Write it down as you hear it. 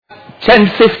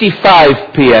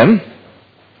10:55 p.m.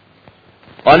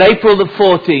 on April the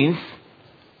 14th,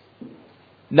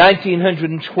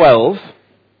 1912,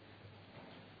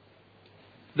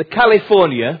 the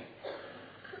California,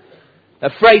 a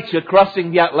freighter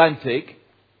crossing the Atlantic,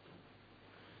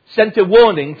 sent a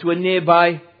warning to a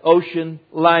nearby ocean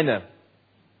liner.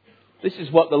 This is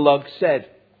what the log said.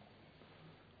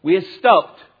 "We are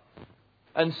stopped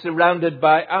and surrounded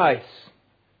by ice."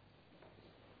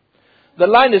 The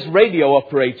liner's radio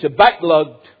operator,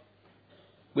 backlogged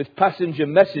with passenger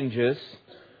messengers,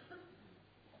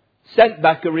 sent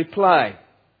back a reply.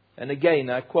 And again,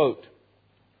 I quote,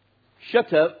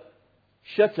 shut up,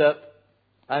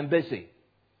 I'm busy."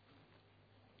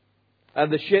 And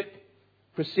the ship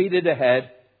proceeded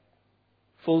ahead,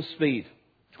 full speed,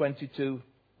 22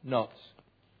 knots.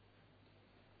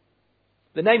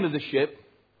 The name of the ship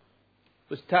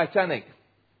was Titanic.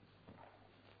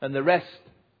 And the rest,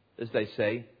 as they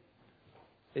say,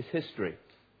 is history.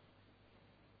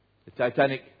 The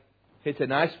Titanic hit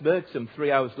an iceberg some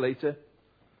 3 hours later,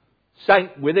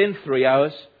 sank within 3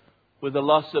 hours with a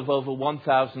loss of over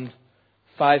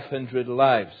 1,500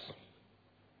 lives.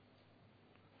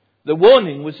 The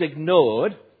warning was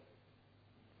ignored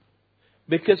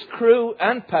because crew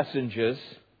and passengers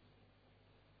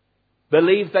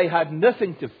believed they had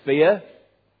nothing to fear,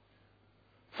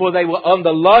 for they were on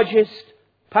the largest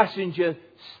passenger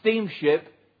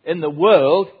steamship in the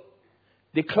world,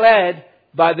 declared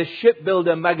by the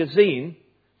Shipbuilder magazine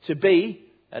to be,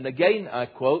 and again I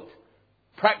quote,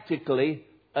 practically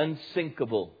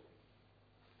unsinkable.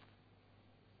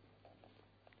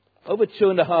 Over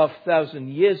 2,500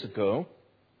 years ago,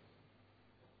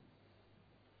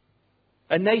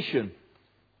 a nation,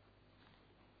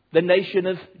 the nation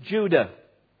of Judah,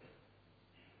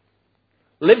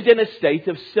 lived in a state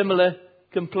of similar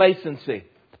complacency.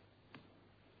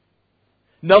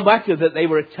 No matter that they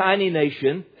were a tiny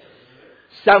nation,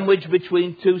 sandwiched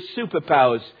between two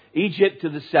superpowers, Egypt to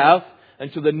the south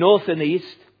and to the north and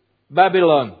east,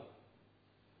 Babylon.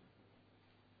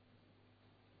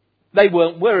 They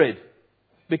weren't worried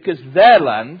because their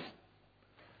land,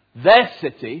 their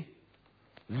city,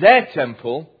 their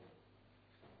temple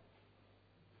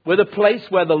were the place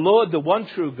where the Lord, the one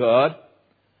true God,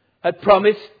 had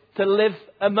promised to live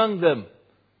among them.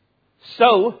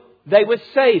 So they were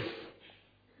safe,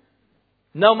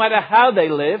 no matter how they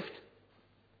lived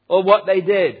or what they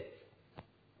did.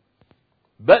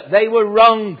 But they were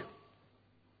wrong.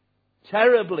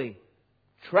 Terribly,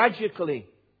 tragically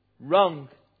wrong.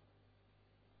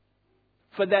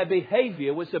 For their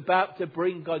behavior was about to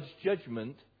bring God's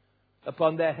judgment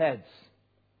upon their heads.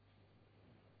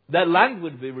 Their land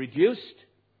would be reduced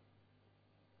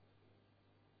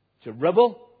to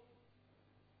rubble.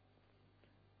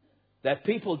 Their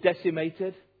people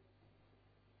decimated.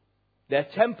 Their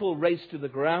temple razed to the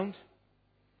ground.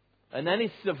 And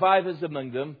any survivors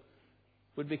among them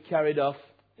would be carried off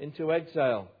into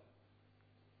exile.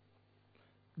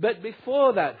 But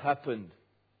before that happened,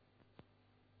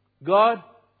 God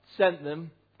sent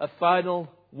them a final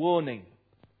warning.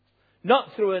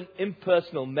 Not through an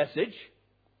impersonal message,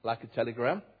 like a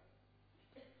telegram,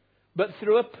 but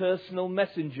through a personal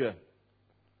messenger.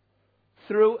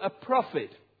 Through a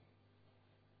prophet,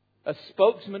 a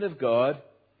spokesman of God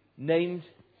named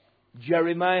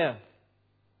Jeremiah.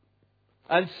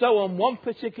 And so on one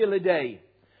particular day,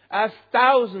 as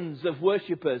thousands of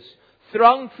worshippers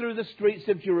thronged through the streets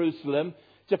of Jerusalem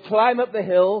to climb up the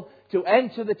hill to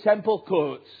enter the temple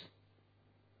courts,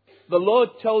 the Lord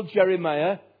told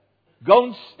Jeremiah, "Go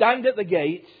and stand at the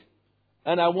gate,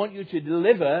 and I want you to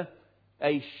deliver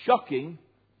a shocking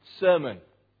sermon."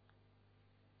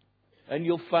 And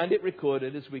you'll find it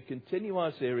recorded as we continue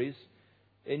our series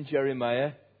in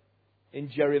Jeremiah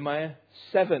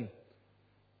 7.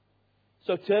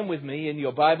 So turn with me in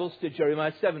your Bibles to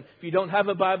Jeremiah 7. If you don't have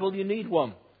a Bible, you need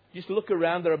one. Just look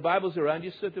around. There are Bibles around.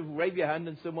 Just sort of wave your hand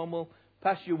and someone will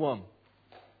pass you one.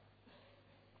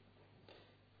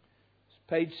 It's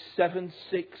page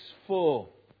 764.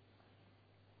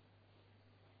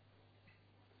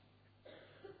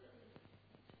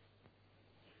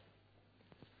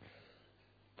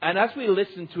 And as we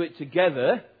listen to it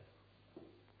together,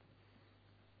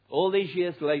 all these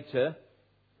years later,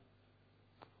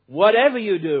 whatever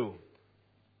you do,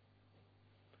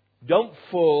 don't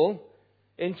fall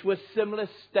into a similar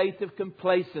state of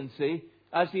complacency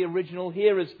as the original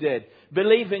hearers did,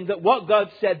 believing that what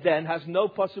God said then has no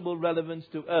possible relevance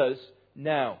to us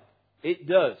now. It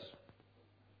does.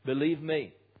 Believe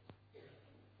me.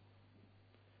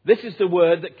 This is the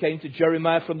word that came to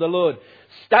Jeremiah from the Lord.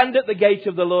 Stand at the gate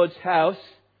of the Lord's house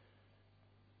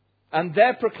and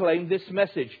there proclaim this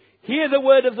message. Hear the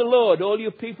word of the Lord, all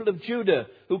you people of Judah,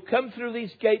 who come through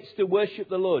these gates to worship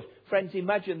the Lord. Friends,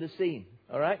 imagine the scene,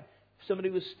 all right?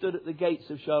 Somebody was stood at the gates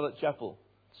of Charlotte Chapel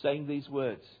saying these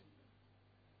words.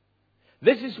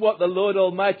 This is what the Lord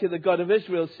Almighty, the God of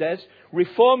Israel, says.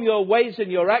 Reform your ways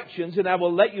and your actions, and I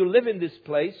will let you live in this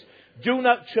place. Do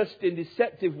not trust in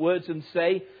deceptive words and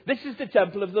say, this is the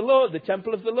temple of the Lord, the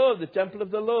temple of the Lord, the temple of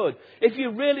the Lord. If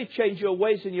you really change your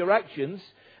ways and your actions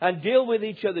and deal with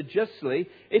each other justly,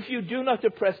 if you do not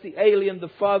oppress the alien, the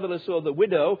fatherless, or the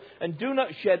widow, and do not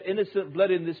shed innocent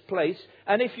blood in this place,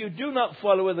 and if you do not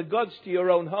follow other gods to your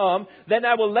own harm, then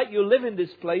I will let you live in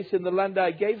this place, in the land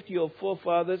I gave to your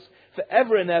forefathers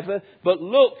forever and ever. But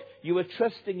look, you are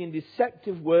trusting in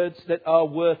deceptive words that are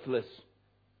worthless.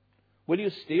 Will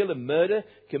you steal and murder,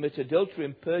 commit adultery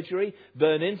and perjury,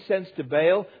 burn incense to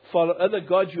Baal, follow other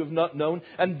gods you have not known,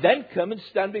 and then come and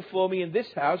stand before me in this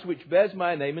house which bears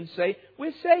my name and say,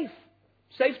 we're safe.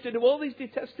 Safe to do all these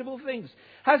detestable things.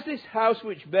 Has this house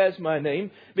which bears my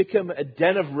name become a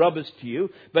den of robbers to you?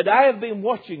 But I have been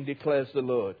watching, declares the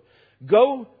Lord.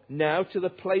 Go now to the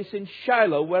place in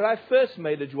Shiloh where I first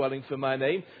made a dwelling for my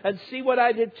name, and see what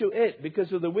I did to it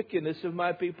because of the wickedness of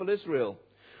my people Israel.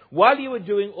 While you were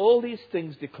doing all these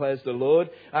things, declares the Lord,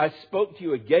 I spoke to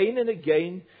you again and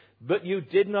again, but you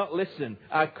did not listen.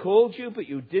 I called you, but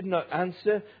you did not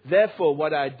answer. Therefore,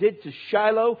 what I did to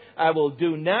Shiloh, I will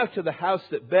do now to the house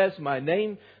that bears my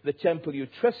name, the temple you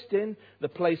trust in, the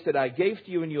place that I gave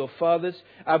to you and your fathers.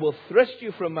 I will thrust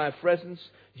you from my presence,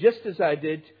 just as I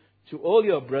did to all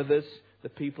your brothers, the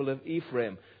people of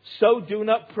Ephraim. So do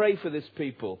not pray for this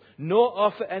people, nor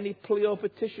offer any plea or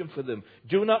petition for them.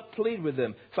 Do not plead with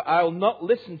them, for I will not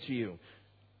listen to you.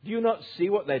 Do you not see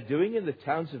what they're doing in the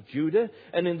towns of Judah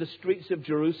and in the streets of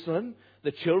Jerusalem?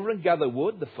 The children gather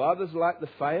wood, the fathers light the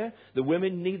fire, the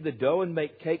women knead the dough and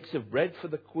make cakes of bread for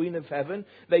the Queen of Heaven.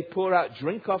 They pour out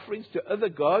drink offerings to other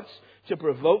gods to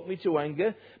provoke me to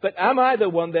anger. But am I the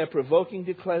one they're provoking,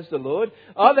 declares the Lord?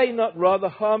 Are they not rather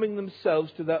harming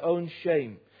themselves to their own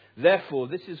shame? Therefore,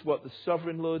 this is what the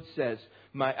sovereign Lord says.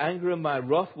 My anger and my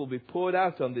wrath will be poured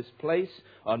out on this place,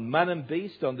 on man and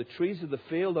beast, on the trees of the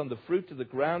field, on the fruit of the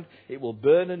ground. It will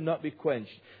burn and not be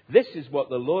quenched. This is what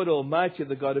the Lord Almighty,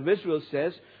 the God of Israel,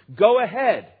 says. Go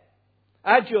ahead.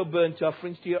 Add your burnt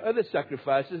offerings to your other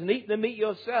sacrifices and eat the meat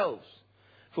yourselves.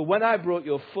 For when I brought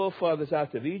your forefathers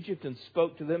out of Egypt and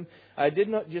spoke to them, I did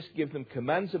not just give them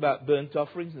commands about burnt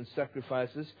offerings and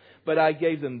sacrifices, but I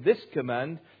gave them this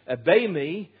command, obey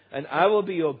me, and I will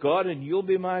be your God, and you'll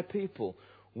be my people.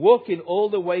 Walk in all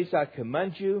the ways I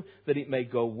command you, that it may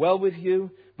go well with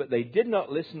you. But they did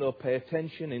not listen or pay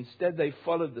attention. Instead, they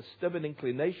followed the stubborn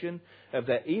inclination of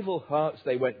their evil hearts.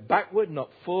 They went backward, not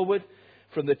forward.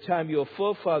 From the time your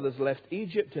forefathers left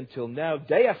Egypt until now,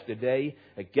 day after day,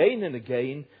 again and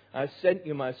again, I sent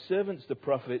you my servants, the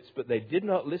prophets, but they did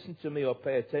not listen to me or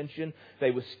pay attention.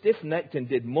 They were stiff-necked and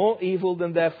did more evil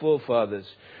than their forefathers.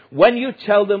 When you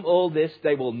tell them all this,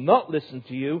 they will not listen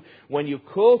to you. When you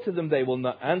call to them, they will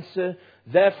not answer.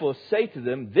 Therefore say to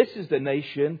them, this is the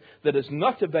nation that has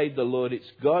not obeyed the Lord its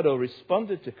God or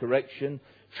responded to correction.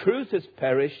 Truth has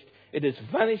perished. It has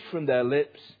vanished from their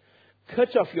lips.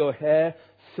 Cut off your hair,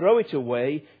 throw it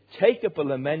away, take up a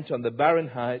lament on the barren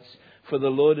heights, for the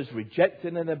Lord has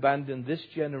rejected and abandoned this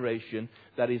generation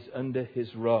that is under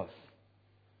his wrath.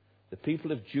 The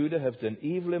people of Judah have done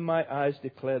evil in my eyes,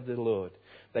 declared the Lord.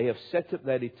 They have set up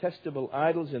their detestable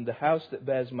idols in the house that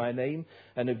bears my name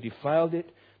and have defiled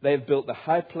it. They have built the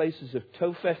high places of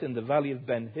Topheth in the valley of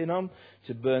Ben Hinnom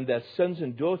to burn their sons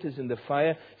and daughters in the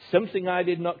fire, something I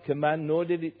did not command, nor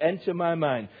did it enter my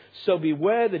mind. So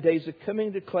beware, the days are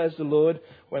coming, declares the Lord,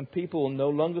 when people will no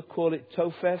longer call it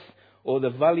Topheth or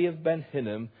the valley of Ben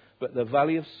Hinnom, but the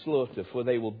valley of slaughter, for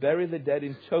they will bury the dead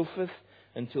in Topheth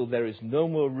until there is no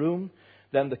more room.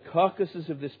 Then the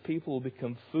carcasses of this people will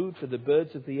become food for the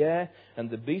birds of the air and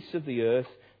the beasts of the earth.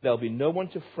 There'll be no one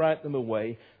to frighten them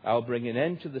away. I'll bring an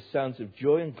end to the sounds of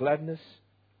joy and gladness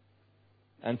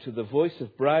and to the voice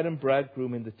of bride and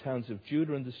bridegroom in the towns of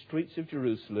Judah and the streets of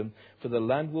Jerusalem, for the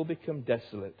land will become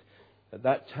desolate. At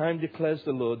that time, declares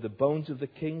the Lord, the bones of the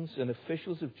kings and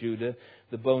officials of Judah,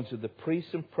 the bones of the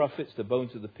priests and prophets, the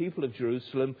bones of the people of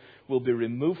Jerusalem will be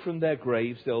removed from their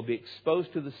graves. They will be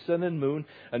exposed to the sun and moon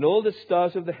and all the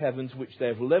stars of the heavens, which they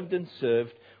have loved and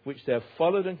served, which they have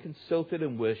followed and consulted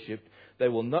and worshipped. They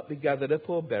will not be gathered up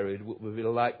or buried, but will be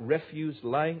like refuse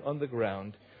lying on the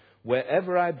ground.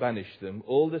 Wherever I banish them,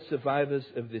 all the survivors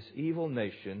of this evil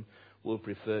nation will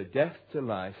prefer death to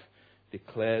life,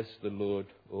 declares the Lord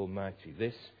Almighty.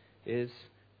 This is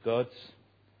God's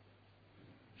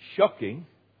shocking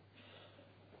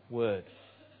word.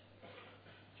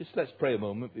 Just let's pray a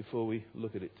moment before we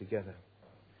look at it together.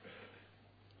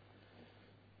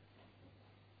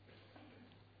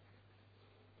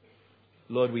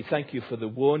 Lord, we thank you for the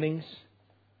warnings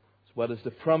as well as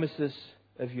the promises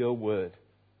of your word.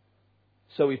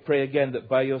 So we pray again that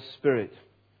by your Spirit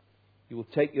you will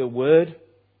take your word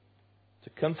to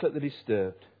comfort the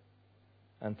disturbed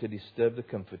and to disturb the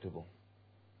comfortable.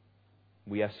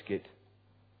 We ask it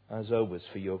as always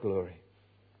for your glory.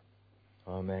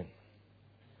 Amen.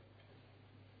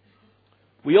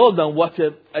 We all know what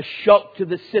a shock to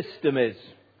the system is.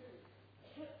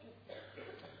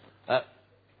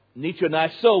 Nietzsche and I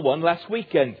saw one last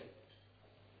weekend.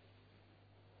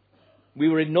 We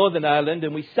were in Northern Ireland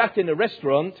and we sat in a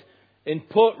restaurant in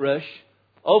Portrush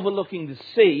overlooking the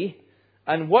sea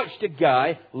and watched a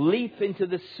guy leap into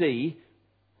the sea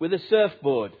with a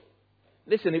surfboard.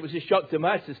 Listen, it was a shock to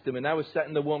my system, and I was sat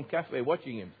in the warm cafe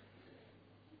watching him.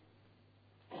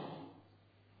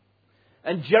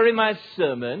 And Jeremiah's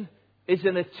sermon is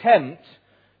an attempt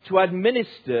to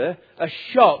administer a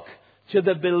shock to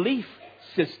the belief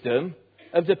system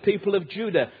of the people of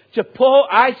Judah, to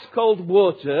pour ice-cold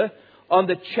water on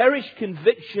the cherished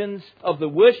convictions of the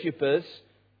worshippers.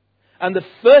 And the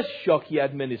first shock he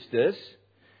administers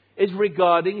is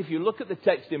regarding, if you look at the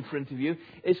text in front of you,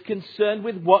 is concerned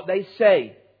with what they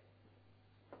say.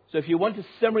 So if you want a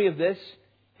summary of this,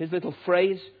 his little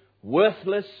phrase,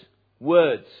 worthless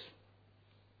words.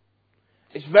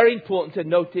 It's very important to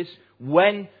notice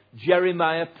when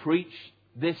Jeremiah preached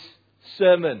this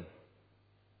sermon.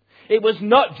 It was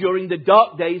not during the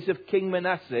dark days of King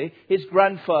Manasseh, his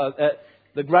grandfather,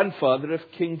 the grandfather of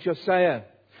King Josiah,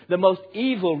 the most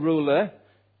evil ruler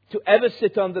to ever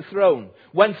sit on the throne,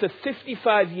 when for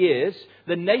 55 years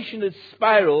the nation had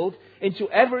spiraled into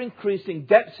ever-increasing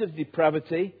depths of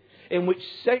depravity, in which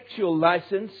sexual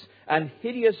license and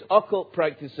hideous occult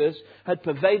practices had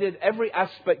pervaded every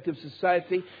aspect of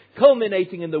society,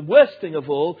 culminating in the worst thing of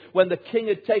all, when the king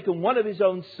had taken one of his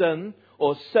own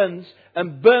sons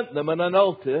and burnt them on an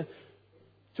altar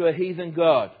to a heathen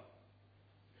god.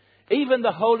 Even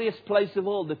the holiest place of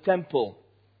all, the temple,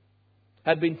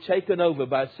 had been taken over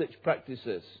by such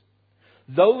practices.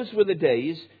 Those were the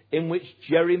days in which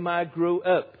Jeremiah grew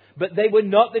up. But they were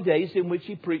not the days in which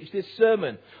he preached this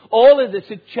sermon. All of this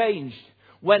had changed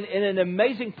when, in an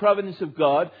amazing providence of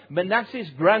God, Manasseh's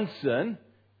grandson,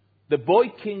 the boy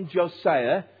King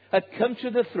Josiah, had come to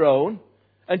the throne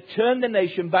and turned the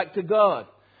nation back to God.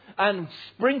 And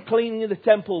spring cleaning the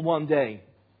temple one day,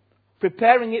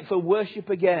 preparing it for worship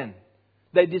again,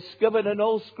 they discovered an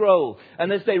old scroll.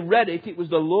 And as they read it, it was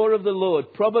the law of the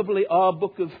Lord, probably our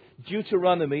book of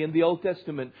Deuteronomy in the Old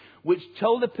Testament, which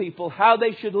told the people how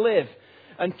they should live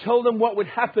and told them what would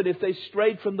happen if they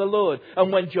strayed from the Lord.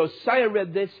 And when Josiah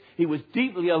read this, he was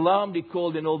deeply alarmed. He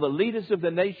called in all the leaders of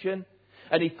the nation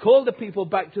and he called the people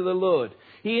back to the Lord.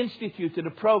 He instituted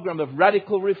a program of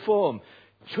radical reform,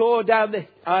 tore down the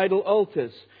idol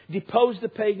altars, deposed the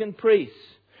pagan priests,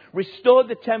 restored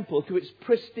the temple to its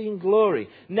pristine glory.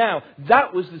 Now,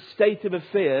 that was the state of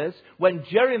affairs when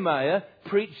Jeremiah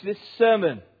preached this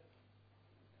sermon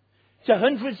to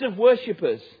hundreds of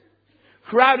worshippers,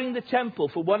 crowding the temple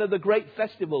for one of the great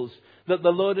festivals that the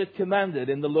Lord had commanded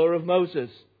in the law of Moses.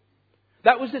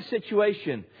 That was the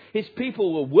situation. His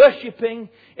people were worshipping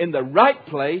in the right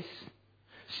place,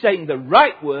 saying the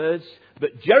right words,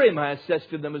 but Jeremiah says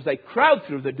to them as they crowd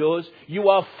through the doors, "You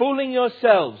are fooling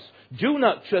yourselves. Do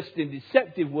not trust in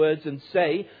deceptive words and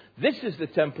say, 'This is the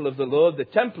temple of the Lord, the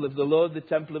temple of the Lord, the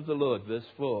temple of the Lord.'" Verse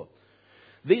 4.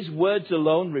 These words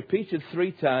alone, repeated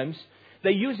 3 times,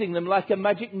 they're using them like a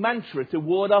magic mantra to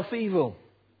ward off evil.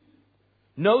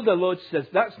 No, the Lord says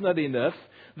that's not enough.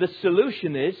 The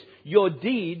solution is your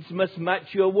deeds must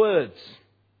match your words.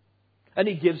 And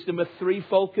he gives them a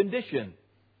 3-fold condition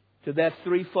to their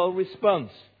 3-fold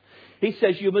response. He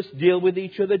says you must deal with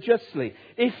each other justly.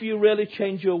 If you really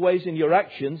change your ways and your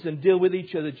actions and deal with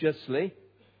each other justly,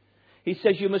 he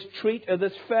says you must treat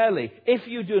others fairly. If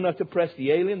you do not oppress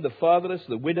the alien, the fatherless,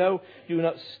 the widow, do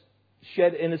not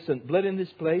shed innocent blood in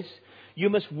this place, you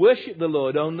must worship the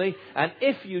Lord only. And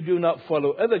if you do not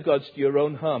follow other gods to your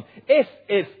own harm,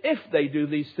 if they do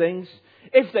these things,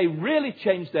 if they really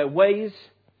change their ways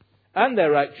and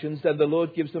their actions, then the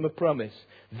Lord gives them a promise.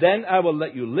 Then I will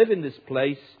let you live in this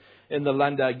place, in the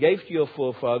land I gave to your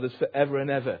forefathers forever and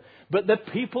ever. But the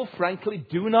people, frankly,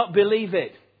 do not believe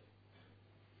it.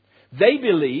 They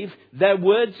believe their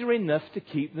words are enough to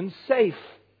keep them safe.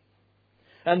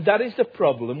 And that is the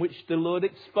problem which the Lord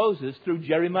exposes through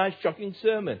Jeremiah's shocking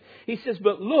sermon. He says,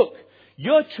 but look,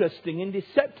 you're trusting in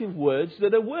deceptive words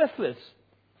that are worthless.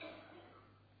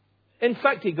 In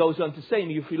fact, he goes on to say,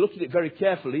 and if you look at it very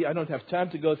carefully, I don't have time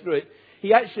to go through it,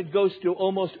 he actually goes through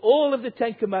almost all of the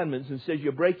 10 Commandments and says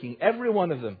you're breaking every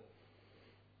one of them.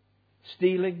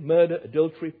 Stealing, murder,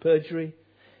 adultery, perjury,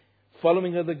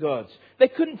 following other gods. They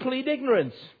couldn't plead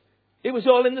ignorance. It was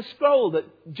all in the scroll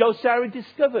that Josiah had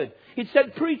discovered. He'd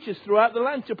sent preachers throughout the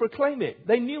land to proclaim it.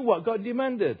 They knew what God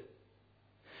demanded.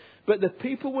 But the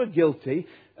people were guilty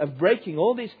of breaking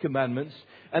all these commandments,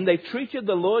 and they treated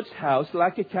the Lord's house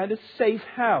like a kind of safe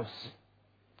house.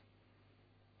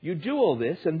 You do all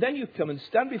this, and then you come and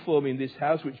stand before me in this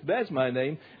house which bears my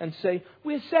name and say,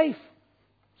 we're safe.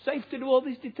 Safe to do all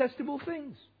these detestable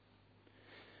things.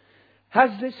 Has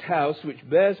this house which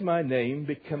bears my name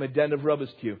become a den of robbers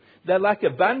to you? They're like a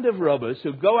band of robbers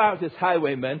who go out as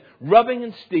highwaymen, robbing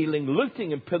and stealing,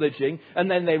 looting and pillaging,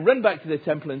 and then they run back to the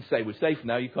temple and say, we're safe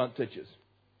now, you can't touch us.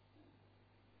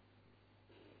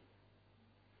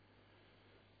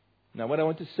 Now, what I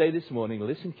want to say this morning,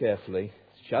 listen carefully.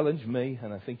 It's challenged me,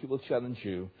 and I think it will challenge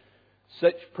you.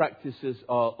 Such practices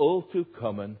are all too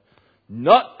common,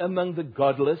 not among the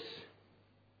godless,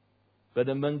 but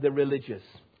among the religious.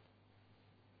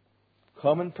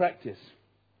 Common practice.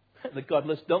 The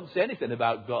godless don't say anything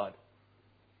about God.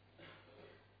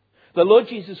 The Lord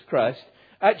Jesus Christ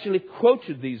actually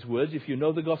quoted these words, if you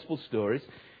know the gospel stories.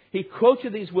 He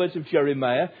quoted these words of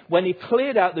Jeremiah when he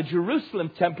cleared out the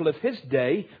Jerusalem temple of his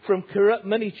day from corrupt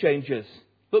money changers.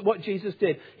 Look what Jesus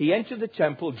did. He entered the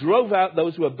temple, drove out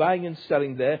those who were buying and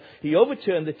selling there. He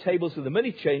overturned the tables of the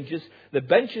money changers, the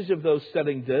benches of those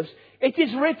selling doves. It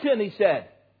is written, he said.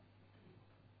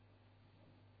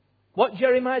 What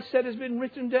Jeremiah said has been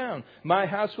written down. My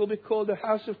house will be called a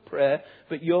house of prayer,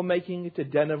 but you're making it a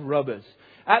den of robbers.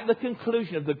 At the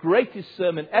conclusion of the greatest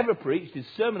sermon ever preached, his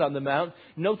Sermon on the Mount,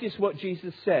 notice what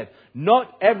Jesus said.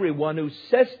 Not everyone who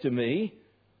says to me,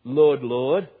 Lord,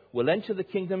 Lord, will enter the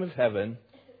kingdom of heaven,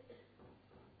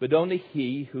 but only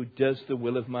he who does the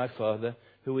will of my Father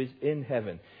who is in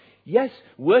heaven. Yes,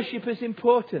 worship is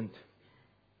important.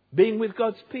 Being with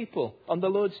God's people on the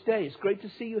Lord's day. It's great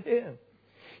to see you here.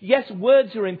 Yes,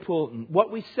 words are important.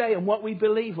 What we say and what we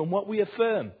believe and what we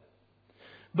affirm.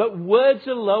 But words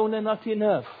alone are not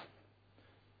enough.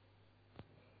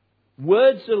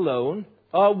 Words alone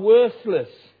are worthless.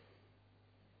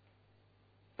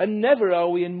 And never are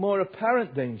we in more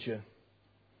apparent danger,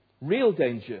 real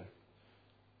danger,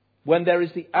 when there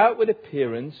is the outward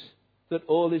appearance that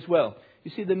all is well.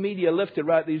 You see, the media love to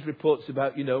write these reports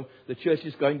about, the church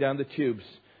is going down the tubes.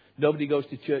 Nobody goes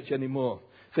to church anymore.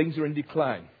 Things are in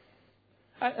decline.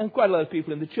 And quite a lot of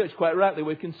people in the church, quite rightly,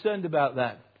 were concerned about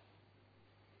that.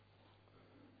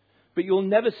 But you'll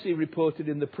never see reported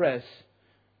in the press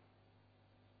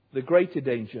the greater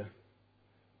danger,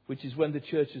 which is when the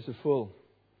churches are full.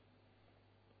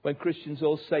 When Christians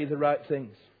all say the right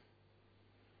things.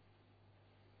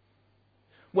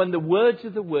 When the words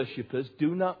of the worshippers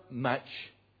do not match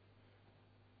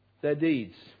their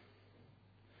deeds.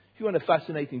 If you want a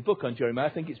fascinating book on Jeremiah,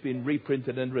 I think it's been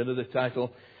reprinted under another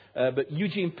title. But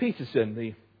Eugene Peterson,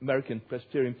 the American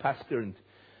Presbyterian pastor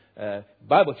and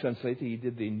Bible translator, he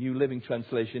did the New Living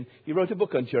Translation. He wrote a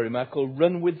book on Jeremiah called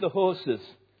Run with the Horses.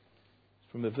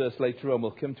 It's from a verse later on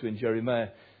we'll come to in Jeremiah.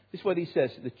 This is what he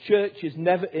says. The church is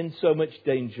never in so much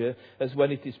danger as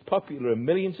when it is popular and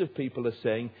millions of people are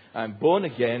saying, I'm born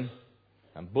again,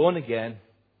 I'm born again,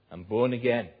 I'm born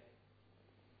again.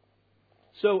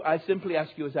 So I simply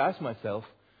ask you, as I ask myself,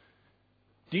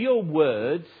 do your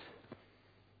words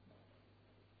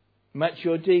match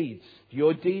your deeds? Do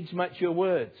your deeds match your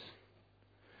words?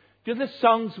 Do the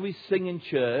songs we sing in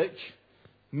church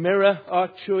mirror our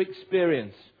true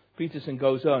experience? Peterson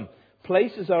goes on.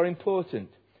 Places are important,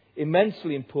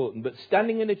 immensely important, but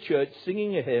standing in a church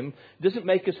singing a hymn doesn't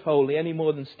make us holy any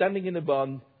more than standing in a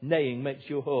barn neighing makes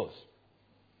you a horse.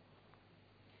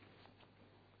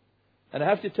 And I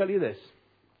have to tell you this.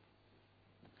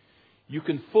 You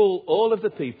can fool all of the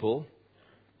people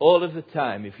all of the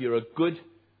time if you're a good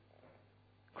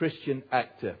Christian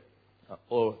actor,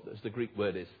 or as the Greek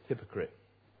word is, hypocrite.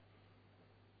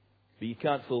 But you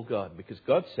can't fool God, because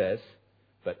God says,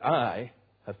 but I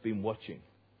have been watching,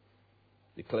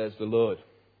 declares the Lord.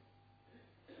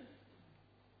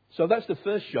 So that's the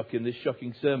first shock in this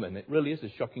shocking sermon. It really is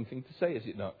a shocking thing to say, is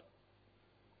it not?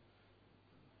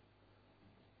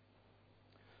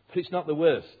 But it's not the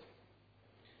worst.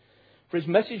 For his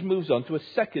message moves on to a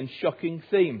second shocking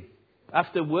theme.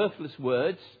 After worthless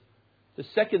words, the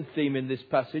second theme in this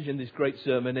passage, in this great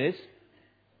sermon, is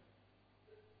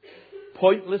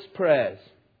pointless prayers.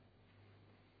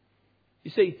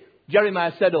 You see,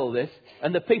 Jeremiah said all this,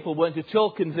 and the people weren't at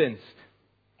all convinced.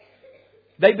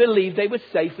 They believed they were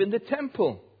safe in the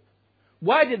temple.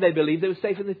 Why did they believe they were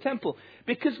safe in the temple?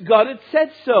 Because God had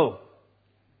said so.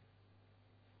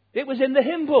 It was in the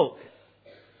hymn book.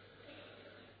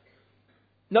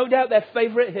 No doubt their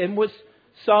favourite hymn was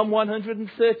Psalm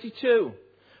 132.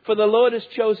 For the Lord has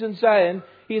chosen Zion.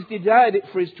 He has desired it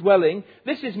for his dwelling.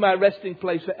 This is my resting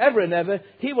place forever and ever.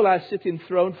 He will I sit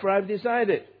enthroned, for I have desired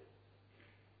it.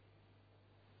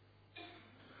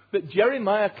 But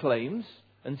Jeremiah claims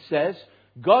and says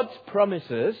God's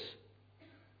promises,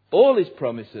 all his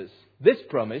promises, this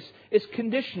promise is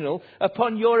conditional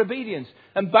upon your obedience.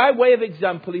 And by way of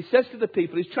example, he says to the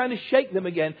people, he's trying to shake them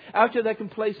again out of their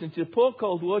complacency, to pour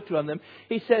cold water on them.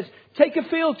 He says, take a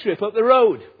field trip up the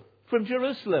road from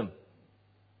Jerusalem.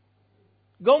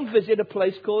 Go and visit a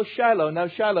place called Shiloh. Now,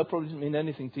 Shiloh probably doesn't mean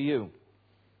anything to you.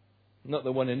 Not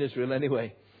the one in Israel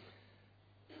anyway.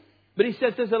 But he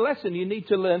says there's a lesson you need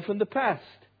to learn from the past.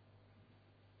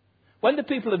 When the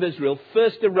people of Israel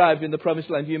first arrived in the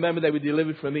Promised Land, you remember they were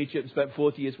delivered from Egypt and spent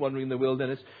 40 years wandering in the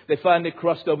wilderness. They finally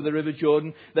crossed over the River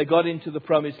Jordan. They got into the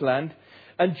Promised Land.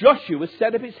 And Joshua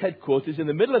set up his headquarters in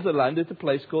the middle of the land at a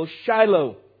place called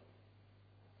Shiloh.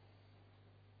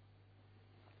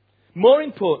 More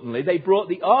importantly, they brought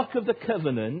the Ark of the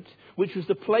Covenant, which was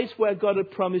the place where God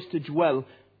had promised to dwell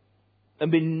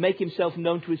and make himself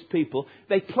known to his people.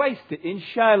 They placed it in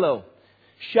Shiloh.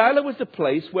 Shiloh was the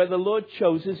place where the Lord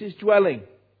chose as his dwelling.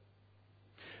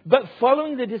 But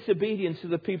following the disobedience of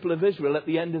the people of Israel at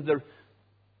the end of the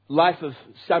life of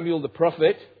Samuel the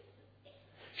prophet,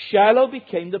 Shiloh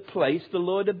became the place the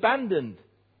Lord abandoned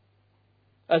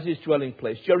as his dwelling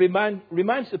place. Jeremiah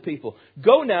reminds the people,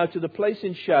 go now to the place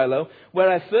in Shiloh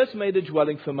where I first made a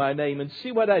dwelling for my name, and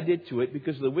see what I did to it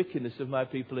because of the wickedness of my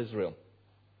people Israel.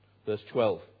 Verse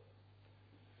 12.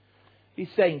 He's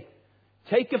saying,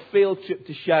 take a field trip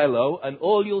to Shiloh and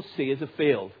all you'll see is a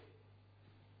field.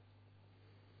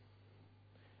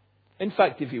 In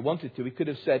fact, if he wanted to, he could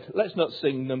have said, let's not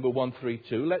sing number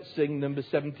 132, let's sing number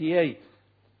 78.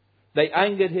 They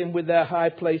angered him with their high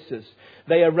places.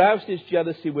 They aroused his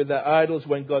jealousy with their idols.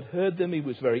 When God heard them, he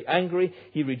was very angry.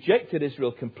 He rejected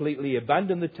Israel completely. He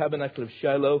abandoned the tabernacle of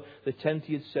Shiloh, the tent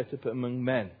he had set up among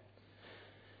men.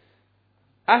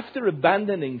 After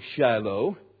abandoning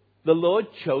Shiloh, the Lord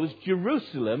chose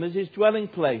Jerusalem as his dwelling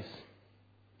place.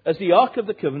 As the Ark of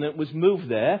the Covenant was moved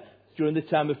there during the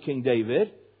time of King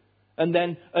David, and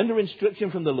then under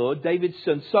instruction from the Lord, David's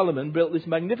son Solomon built this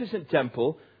magnificent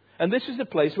temple. And this is the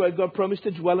place where God promised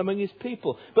to dwell among his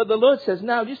people. But the Lord says,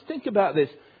 now just think about this.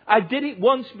 I did it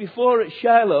once before at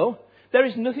Shiloh. There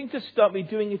is nothing to stop me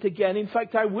doing it again. In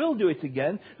fact, I will do it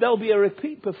again. There will be a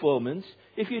repeat performance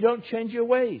if you don't change your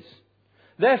ways.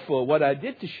 Therefore, what I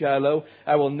did to Shiloh,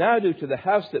 I will now do to the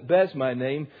house that bears my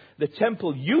name, the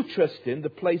temple you trust in, the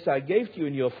place I gave to you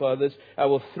and your fathers. I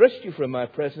will thrust you from my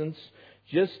presence,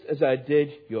 just as I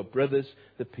did your brothers,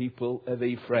 the people of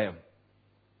Ephraim.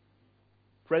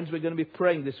 Friends, we're going to be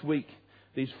praying this week,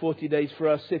 these 40 days for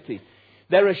our city.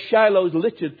 There are Shilohs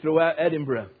littered throughout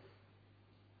Edinburgh,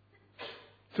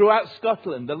 throughout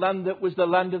Scotland, the land that was the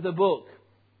land of the book.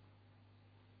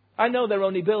 I know they're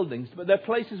only buildings, but they're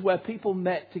places where people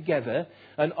met together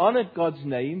and honoured God's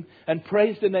name and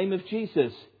praised the name of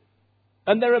Jesus.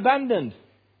 And they're abandoned.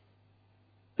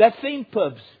 They're theme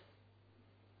pubs,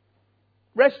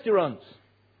 restaurants,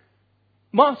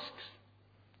 mosques,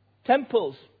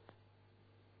 temples.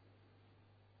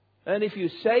 And if you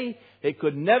say it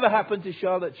could never happen to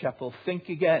Charlotte Chapel, think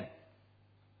again.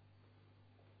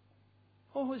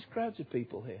 Oh, there's crowds of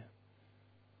people here.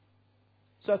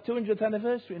 It's our 200th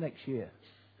anniversary next year.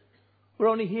 We're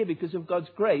only here because of God's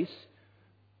grace.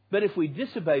 But if we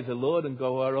disobey the Lord and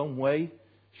go our own way,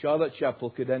 Charlotte Chapel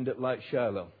could end up like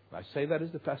Shiloh. I say that as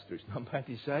the pastor. It's not my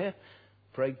desire.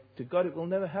 Pray to God it will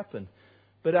never happen.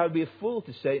 But I would be a fool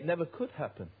to say it never could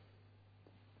happen.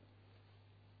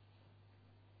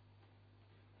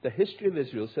 The history of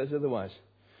Israel says otherwise.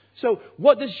 So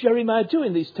what does Jeremiah do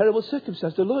in these terrible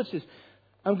circumstances? The Lord says,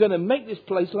 I'm going to make this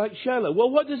place like Shiloh. Well,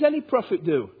 what does any prophet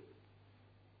do?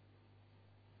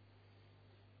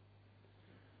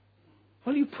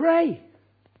 Well, you pray.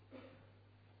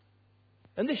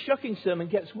 And this shocking sermon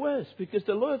gets worse because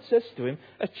the Lord says to him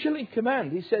a chilling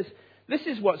command. He says, this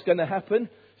is what's going to happen.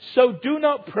 So do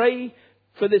not pray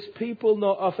for this people,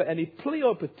 nor offer any plea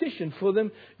or petition for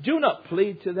them. Do not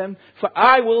plead to them, for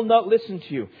I will not listen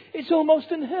to you. It's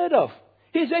almost unheard of.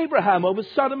 Here's Abraham over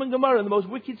Sodom and Gomorrah, the most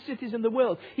wicked cities in the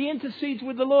world. He intercedes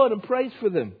with the Lord and prays for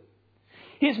them.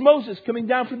 Here's Moses coming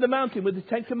down from the mountain with the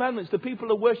 10 Commandments. The people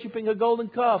are worshipping a golden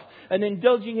calf and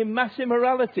indulging in mass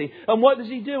immorality. And what does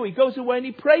he do? He goes away and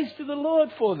he prays to the Lord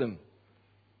for them.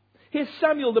 Here's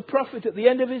Samuel the prophet at the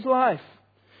end of his life.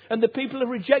 And the people have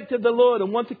rejected the Lord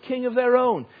and want a king of their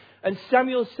own. And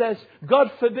Samuel says, God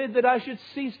forbid that I should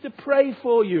cease to pray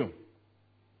for you.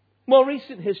 More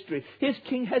recent history. Here's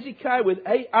King Hezekiah with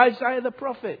Isaiah the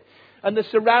prophet and the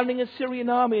surrounding Assyrian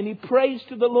army. And he prays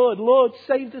to the Lord, Lord,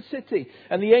 save the city.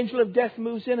 And the angel of death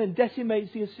moves in and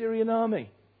decimates the Assyrian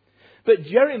army. But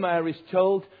Jeremiah is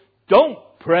told, don't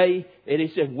pray. It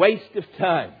is a waste of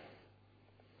time.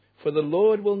 For the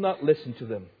Lord will not listen to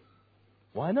them.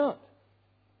 Why not?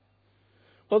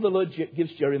 Well, the Lord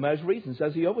gives Jeremiah's reasons,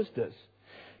 as he always does.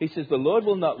 He says, the Lord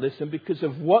will not listen because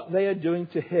of what they are doing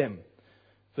to him.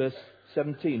 Verse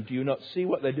 17, do you not see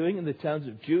what they're doing in the towns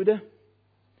of Judah?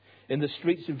 In the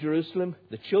streets of Jerusalem,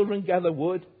 the children gather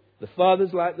wood, the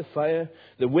fathers light the fire,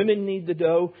 the women knead the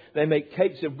dough, they make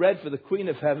cakes of bread for the Queen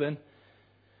of Heaven.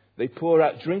 They pour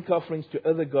out drink offerings to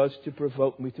other gods to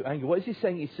provoke me to anger. What is he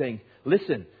saying? He's saying,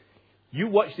 listen, you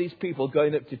watch these people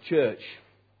going up to church,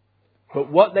 but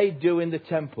what they do in the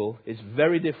temple is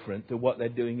very different to what they're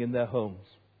doing in their homes.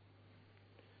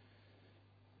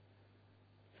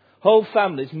 Whole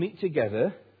families meet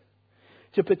together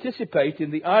to participate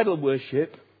in the idol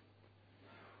worship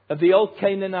of the old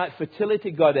Canaanite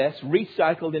fertility goddess,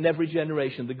 recycled in every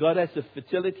generation. The goddess of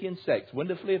fertility and sex,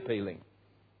 wonderfully appealing.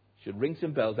 Should ring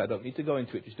some bells. I don't need to go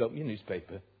into it. Just open your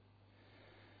newspaper.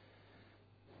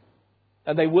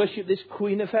 And they worship this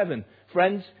Queen of Heaven.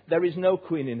 Friends, there is no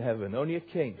queen in heaven, only a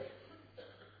king.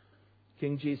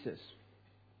 King Jesus.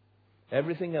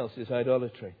 Everything else is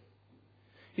idolatry.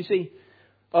 You see,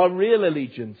 our real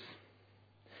allegiance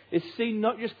is seen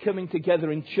not just coming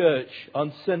together in church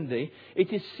on Sunday.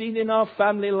 It is seen in our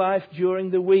family life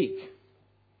during the week.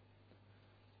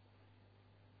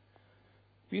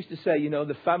 We used to say,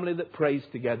 the family that prays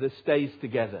together stays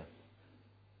together.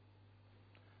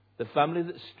 The family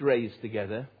that strays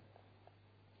together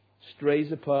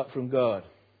strays apart from God.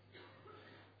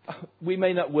 We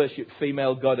may not worship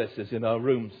female goddesses in our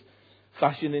rooms,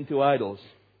 fashioned into idols.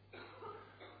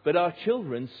 But our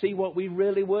children see what we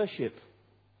really worship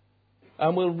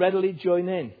and will readily join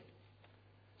in.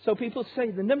 So people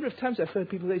say, the number of times I've heard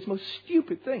people say it's the most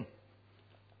stupid thing.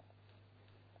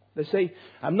 They say,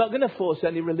 I'm not going to force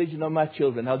any religion on my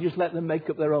children. I'll just let them make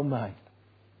up their own mind.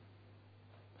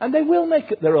 And they will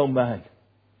make up their own mind.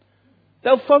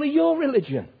 They'll follow your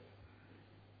religion.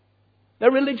 A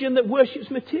religion that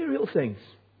worships material things.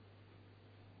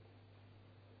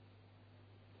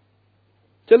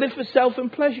 To live for self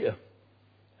and pleasure.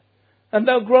 And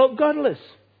they'll grow up godless.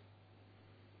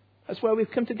 That's why we've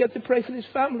come together to pray for this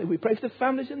family. We pray for the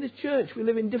families in this church. We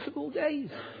live in difficult days.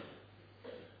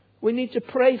 We need to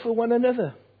pray for one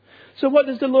another. So what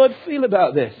does the Lord feel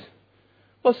about this?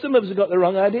 Well, some of us have got the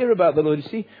wrong idea about the Lord. You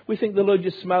see, we think the Lord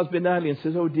just smiles benignly and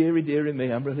says, oh, dearie, dearie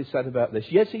me, I'm really sad about this.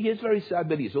 Yes, he is very sad,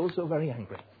 but he's also very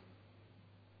angry.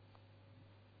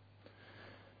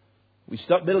 We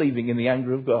stop believing in the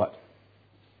anger of God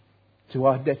to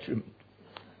our detriment.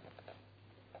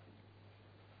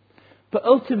 But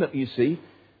ultimately, you see,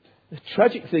 the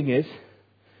tragic thing is,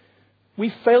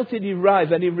 we fail to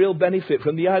derive any real benefit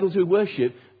from the idols we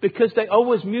worship because they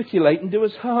always mutilate and do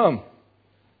us harm.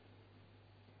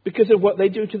 Because of what they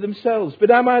do to themselves. But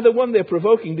am I the one they're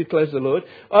provoking, declares the Lord?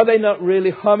 Are they not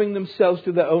really harming themselves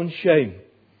to their own shame?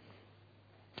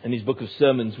 In his book of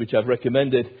sermons, which I've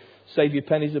recommended, Save Your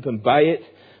Pennies Up and Buy It,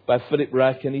 by Philip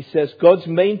Rack, and he says, God's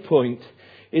main point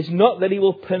is not that he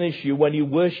will punish you when you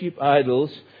worship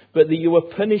idols, but that you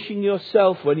are punishing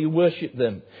yourself when you worship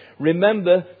them.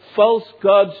 Remember, false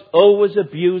gods always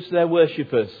abuse their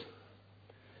worshippers.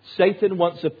 Satan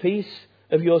wants a piece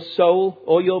of your soul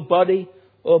or your body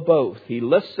or both. He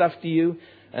lusts after you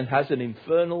and has an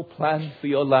infernal plan for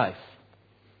your life.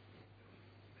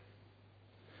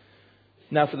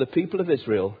 Now, for the people of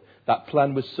Israel, that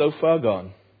plan was so far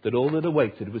gone that all that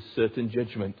awaited was certain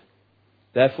judgment.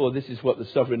 Therefore, this is what the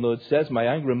sovereign Lord says, my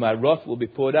anger and my wrath will be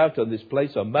poured out on this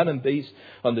place, on man and beast,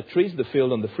 on the trees of the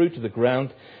field, on the fruit of the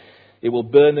ground. It will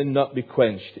burn and not be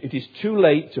quenched. It is too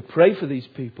late to pray for these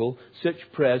people. Such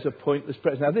prayers are pointless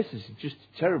prayers. Now, this is just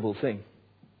a terrible thing.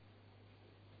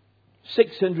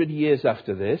 600 years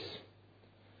after this,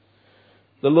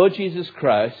 the Lord Jesus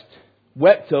Christ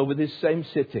wept over this same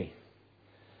city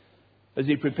as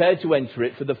he prepared to enter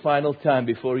it for the final time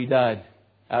before he died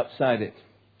outside it.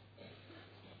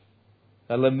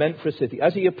 A lament for a city.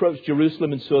 As he approached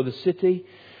Jerusalem and saw the city,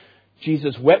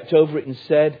 Jesus wept over it and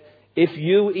said, If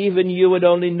you, even you, had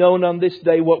only known on this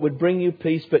day what would bring you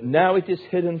peace, but now it is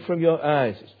hidden from your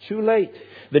eyes. It's too late.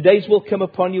 The days will come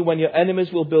upon you when your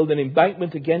enemies will build an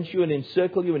embankment against you and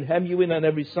encircle you and hem you in on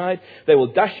every side. They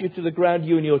will dash you to the ground,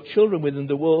 you and your children within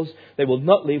the walls. They will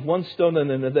not leave one stone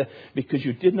on another, because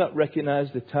you did not recognize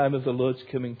the time of the Lord's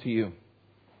coming to you.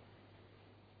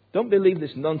 Don't believe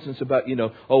this nonsense about,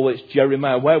 it's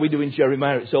Jeremiah. Why are we doing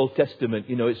Jeremiah? It's Old Testament.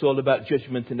 It's all about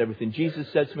judgment and everything. Jesus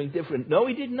said something different. No,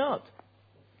 he did not.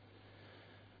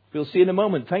 We'll see in a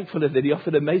moment, thankfully, that he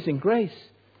offered amazing grace.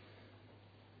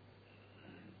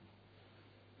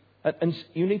 And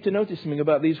you need to notice something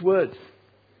about these words.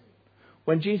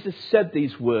 When Jesus said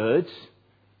these words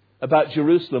about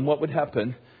Jerusalem, what would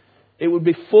happen? It would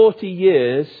be 40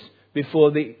 years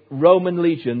before the Roman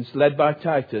legions, led by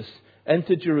Titus,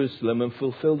 entered Jerusalem and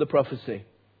fulfilled the prophecy.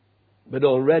 But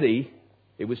already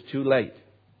it was too late.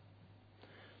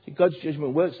 See, God's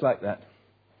judgment works like that.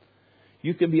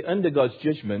 You can be under God's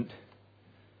judgment.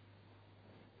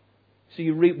 So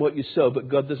you reap what you sow, but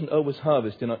God doesn't always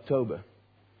harvest in October.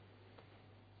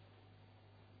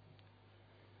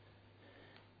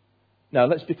 Now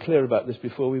let's be clear about this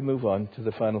before we move on to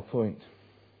the final point.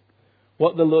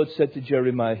 What the Lord said to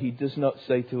Jeremiah, he does not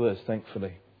say to us,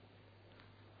 thankfully.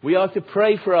 We are to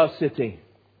pray for our city,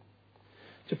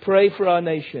 to pray for our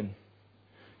nation,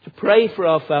 to pray for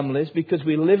our families, because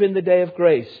we live in the day of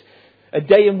grace. A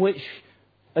day in which,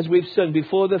 as we've sung,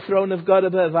 before the throne of God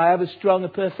above, I have a strong, a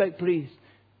perfect plea.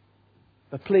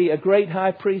 A great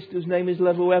high priest whose name is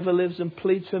love, whoever lives and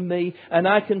pleads for me, and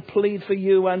I can plead for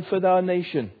you and for our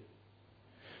nation.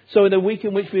 So in a week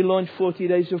in which we launch 40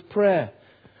 days of prayer,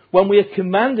 when we are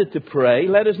commanded to pray,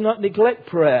 let us not neglect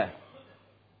prayer.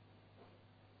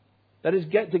 Let us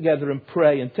get together and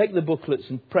pray and take the booklets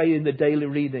and pray in the daily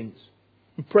readings.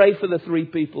 And pray for the 3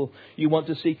 people you want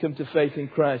to see come to faith in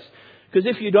Christ. Because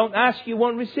if you don't ask, you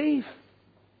won't receive.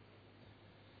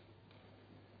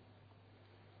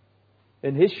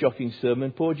 In his shocking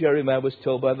sermon, poor Jeremiah was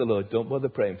told by the Lord, don't bother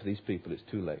praying for these people, it's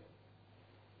too late.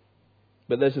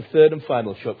 But there's a third and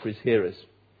final shock for his hearers.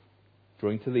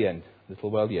 Drawing to the end, a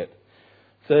little while yet.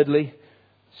 Thirdly,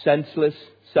 senseless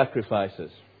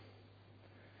sacrifices.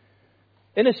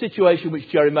 In a situation which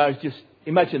Jeremiah has just,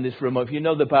 imagine this for a moment, if you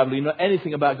know the Bible, you know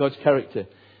anything about God's character,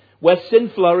 where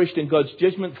sin flourished and God's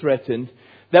judgment threatened,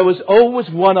 there was always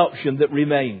one option that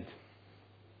remained.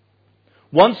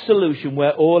 One solution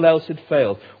where all else had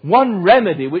failed. One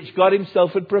remedy which God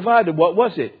himself had provided. What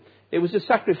was it? It was a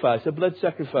sacrifice, a blood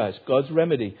sacrifice, God's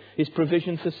remedy, his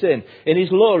provision for sin. In his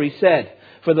law he said,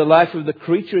 for the life of the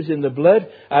creature is in the blood.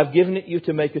 I have given it you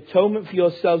to make atonement for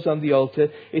yourselves on the altar.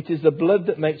 It is the blood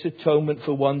that makes atonement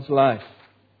for one's life.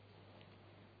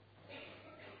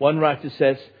 One writer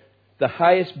says, the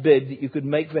highest bid that you could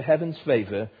make for heaven's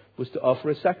favour was to offer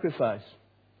a sacrifice.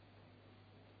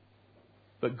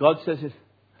 But God says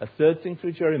a third thing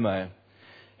through Jeremiah.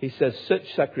 He says, such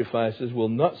sacrifices will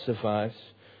not suffice,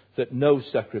 that no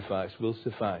sacrifice will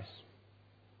suffice.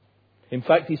 In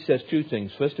fact, he says 2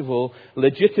 things. First of all,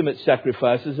 legitimate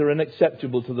sacrifices are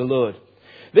unacceptable to the Lord.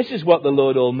 This is what the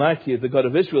Lord Almighty, the God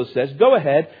of Israel, says. Go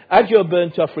ahead, add your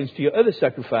burnt offerings to your other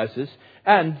sacrifices,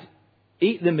 and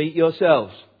eat the meat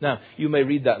yourselves. Now, you may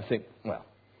read that and think, well,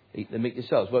 eat the meat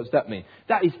yourselves. What does that mean?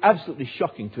 That is absolutely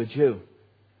shocking to a Jew.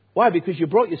 Why? Because you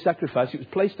brought your sacrifice, it was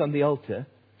placed on the altar.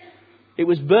 It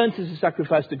was burnt as a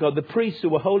sacrifice to God. The priests who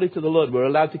were holy to the Lord were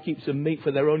allowed to keep some meat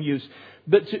for their own use.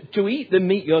 But to eat the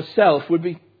meat yourself would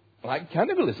be like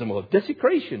cannibalism or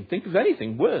desecration. Think of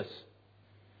anything worse.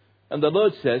 And the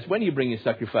Lord says, when you bring your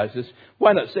sacrifices,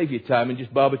 why not save your time and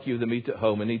just barbecue the meat at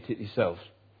home and eat it yourselves?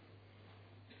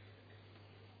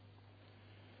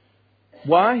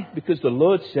 Why? Because the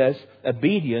Lord says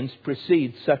obedience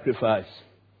precedes sacrifice.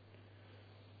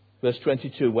 Verse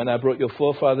 22, when I brought your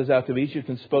forefathers out of Egypt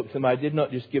and spoke to them, I did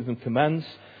not just give them commands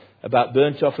about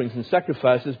burnt offerings and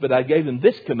sacrifices, but I gave them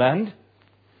this command: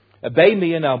 obey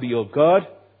me and I'll be your God,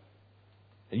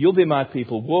 and you'll be my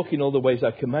people. Walk in all the ways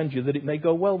I command you, that it may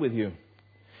go well with you.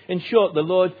 In short, the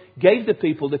Lord gave the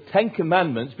people the 10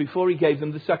 commandments before he gave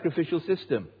them the sacrificial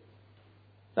system.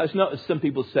 Now, it's not as some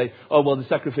people say, oh, well, the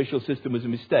sacrificial system was a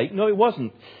mistake. No, it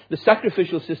wasn't. The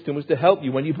sacrificial system was to help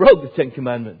you when you broke the 10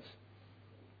 commandments.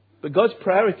 But God's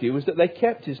priority was that they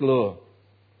kept his law.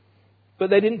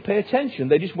 But they didn't pay attention.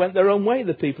 They just went their own way,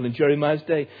 the people in Jeremiah's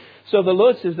day. So the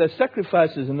Lord says their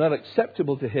sacrifices are not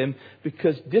acceptable to him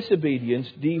because disobedience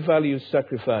devalues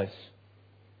sacrifice.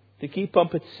 To keep on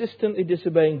persistently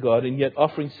disobeying God and yet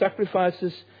offering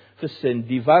sacrifices for sin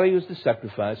devalues the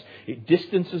sacrifice. It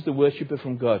distances the worshipper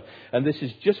from God. And this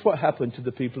is just what happened to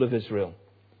the people of Israel.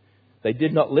 They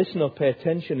did not listen or pay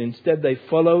attention. Instead, they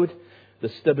followed the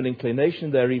stubborn inclination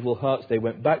of their evil hearts. They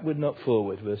went backward, not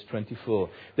forward. Verse 24.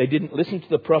 They didn't listen to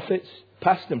the prophets,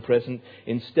 past and present.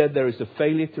 Instead, there is a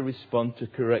failure to respond to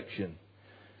correction.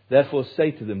 Therefore,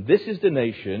 say to them, this is the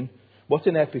nation. What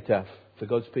an epitaph for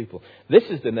God's people. This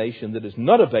is the nation that has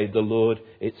not obeyed the Lord,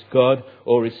 its God,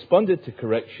 or responded to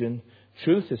correction.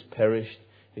 Truth has perished.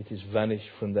 It has vanished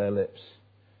from their lips.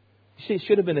 You see, it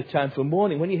should have been a time for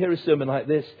mourning. When you hear a sermon like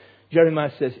this,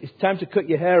 Jeremiah says, it's time to cut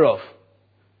your hair off.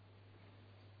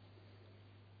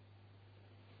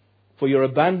 For you're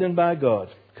abandoned by God.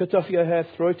 Cut off your hair,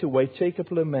 throw it away, take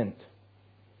up lament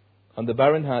on the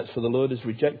barren heights, for the Lord has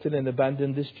rejected and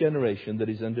abandoned this generation that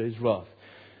is under his wrath.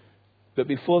 But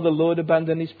before the Lord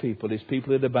abandoned his people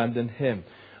had abandoned him.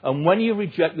 And when you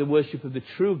reject the worship of the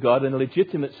true God and a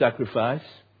legitimate sacrifice,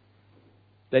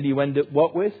 then you end up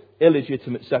what with?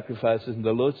 Illegitimate sacrifices. And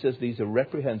the Lord says these are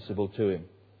reprehensible to him.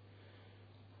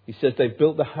 He says they've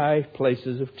built the high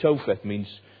places of Topheth, means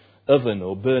oven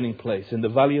or burning place, in the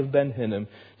valley of Ben Hinnom,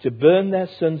 to burn their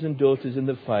sons and daughters in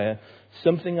the fire,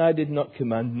 something I did not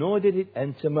command, nor did it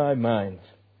enter my mind.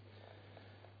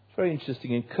 It's very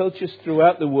interesting. In cultures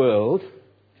throughout the world,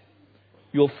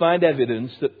 you'll find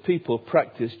evidence that people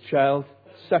practice child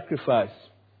sacrifice.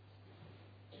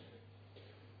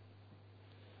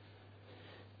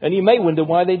 And you may wonder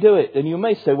why they do it. And you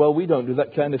may say, well, we don't do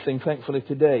that kind of thing, thankfully,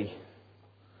 today.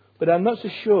 But I'm not so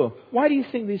sure. Why do you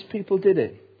think these people did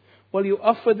it? Well, you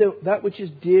offer that which is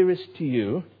dearest to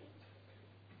you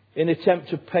in attempt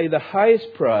to pay the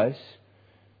highest price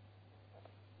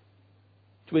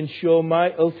to ensure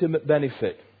my ultimate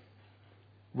benefit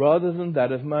rather than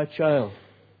that of my child.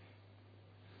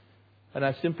 And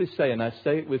I simply say, and I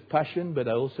say it with passion, but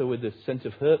also with a sense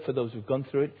of hurt for those who've gone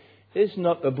through it, is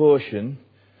not abortion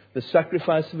the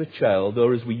sacrifice of a child,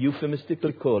 or as we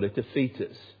euphemistically call it, a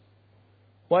fetus?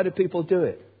 Why do people do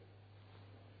it?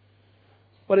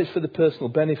 Well, it's for the personal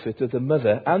benefit of the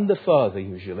mother and the father,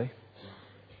 usually.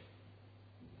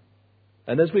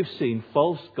 And as we've seen,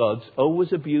 false gods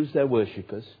always abuse their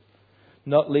worshippers,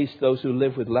 not least those who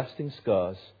live with lasting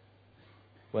scars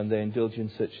when they indulge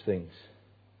in such things.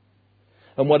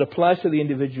 And what applies to the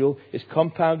individual is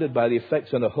compounded by the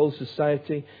effects on a whole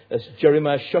society, as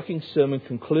Jeremiah's shocking sermon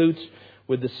concludes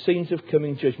with the scenes of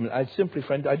coming judgment. I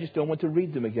just don't want to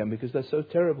read them again because they're so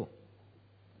terrible.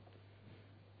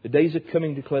 The days are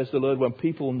coming, declares the Lord, when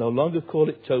people will no longer call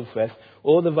it Topheth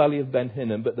or the valley of Ben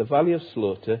Hinnom, but the valley of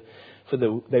slaughter, for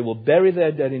they will bury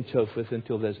their dead in Topheth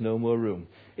until there's no more room.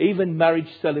 Even marriage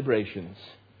celebrations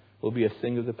will be a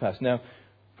thing of the past. Now,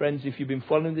 friends, if you've been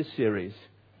following this series,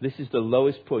 this is the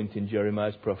lowest point in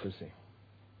Jeremiah's prophecy.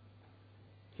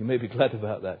 You may be glad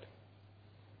about that.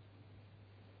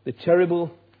 The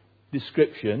terrible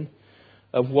description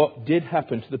of what did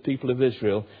happen to the people of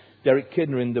Israel. Derek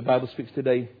Kidner in the Bible Speaks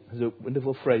Today has a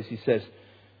wonderful phrase. He says,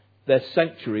 their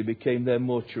sanctuary became their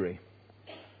mortuary.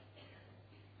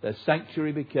 Their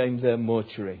sanctuary became their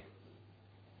mortuary.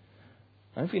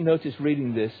 And if you notice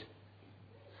reading this,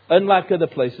 unlike other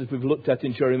places we've looked at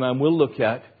in Jeremiah and we'll look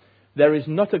at, there is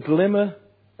not a glimmer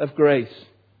of grace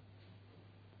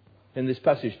in this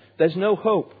passage. There's no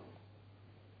hope.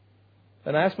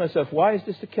 And I ask myself, why is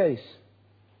this the case?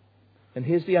 And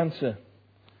here's the answer.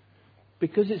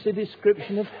 Because it's a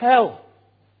description of hell.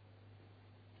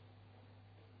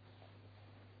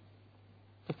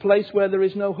 A place where there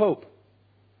is no hope.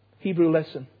 Hebrew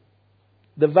lesson.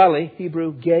 The valley,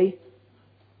 Hebrew Gay,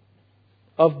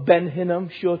 of Ben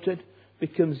Hinnom, shortened,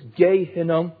 becomes Gay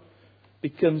Hinnom,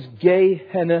 becomes Gay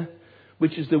Henna,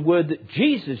 which is the word that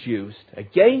Jesus used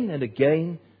again and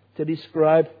again to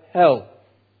describe hell.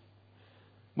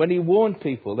 When he warned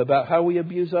people about how we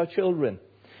abuse our children.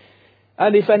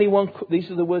 And if anyone,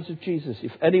 these are the words of Jesus,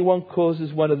 if anyone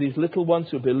causes one of these little ones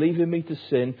who believe in me to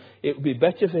sin, it would be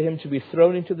better for him to be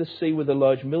thrown into the sea with a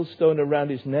large millstone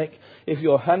around his neck. If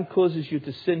your hand causes you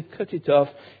to sin, cut it off.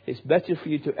 It's better for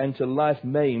you to enter life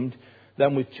maimed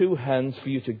than with two hands for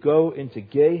you to go into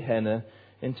Gehenna,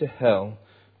 into hell,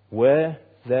 where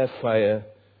their fire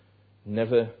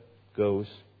never goes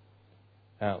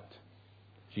out.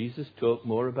 Jesus talked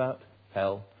more about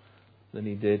hell than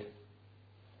he did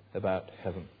about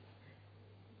heaven.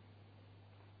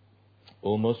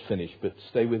 Almost finished, but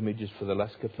stay with me just for the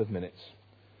last couple of minutes.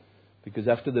 Because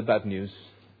after the bad news,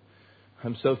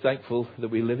 I'm so thankful that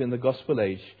we live in the gospel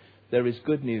age. There is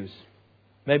good news.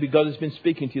 Maybe God has been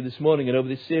speaking to you this morning and over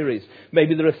this series.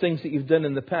 Maybe there are things that you've done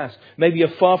in the past. Maybe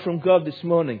you're far from God this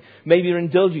morning. Maybe you're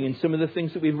indulging in some of the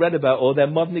things that we've read about or their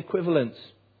modern equivalents.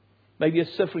 Maybe you're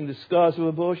suffering the scars of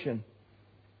abortion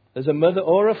as a mother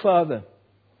or a father.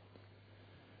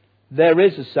 there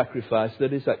is a sacrifice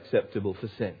that is acceptable for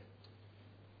sin.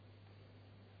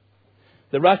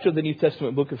 The writer of the New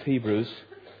Testament book of Hebrews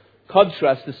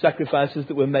contrasts the sacrifices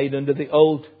that were made under the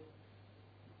old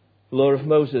law of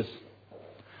Moses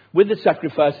with the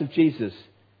sacrifice of Jesus.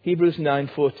 Hebrews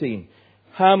 9:14.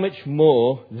 How much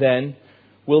more then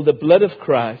will the blood of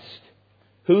Christ,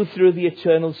 who through the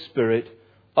eternal Spirit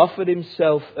offered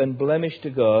himself unblemished to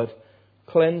God,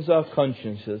 cleanse our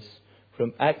consciences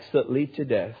from acts that lead to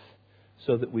death,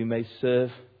 so that we may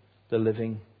serve the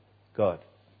living God.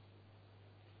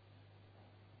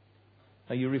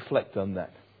 Now you reflect on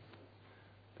that,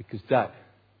 because that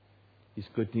is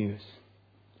good news.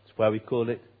 That's why we call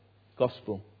it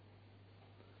gospel.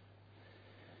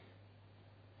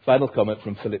 Final comment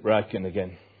from Philip Ryken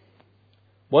again.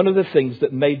 One of the things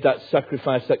that made that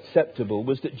sacrifice acceptable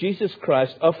was that Jesus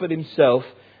Christ offered himself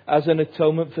as an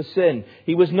atonement for sin.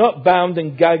 He was not bound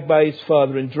and gagged by his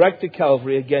Father and dragged to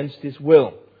Calvary against his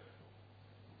will.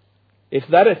 If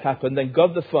that had happened, then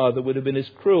God the Father would have been as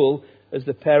cruel as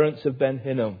the parents of Ben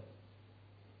Hinnom.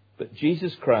 But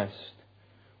Jesus Christ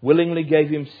willingly gave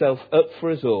himself up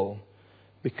for us all.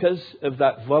 Because of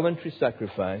that voluntary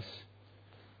sacrifice,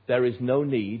 there is no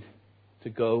need to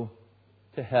go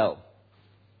to hell.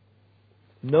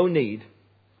 No need,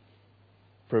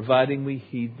 providing we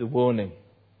heed the warning.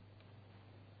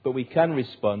 But we can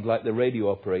respond like the radio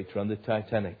operator on the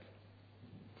Titanic.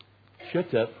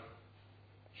 Shut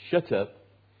up,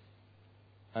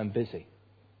 I'm busy.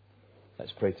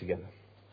 Let's pray together.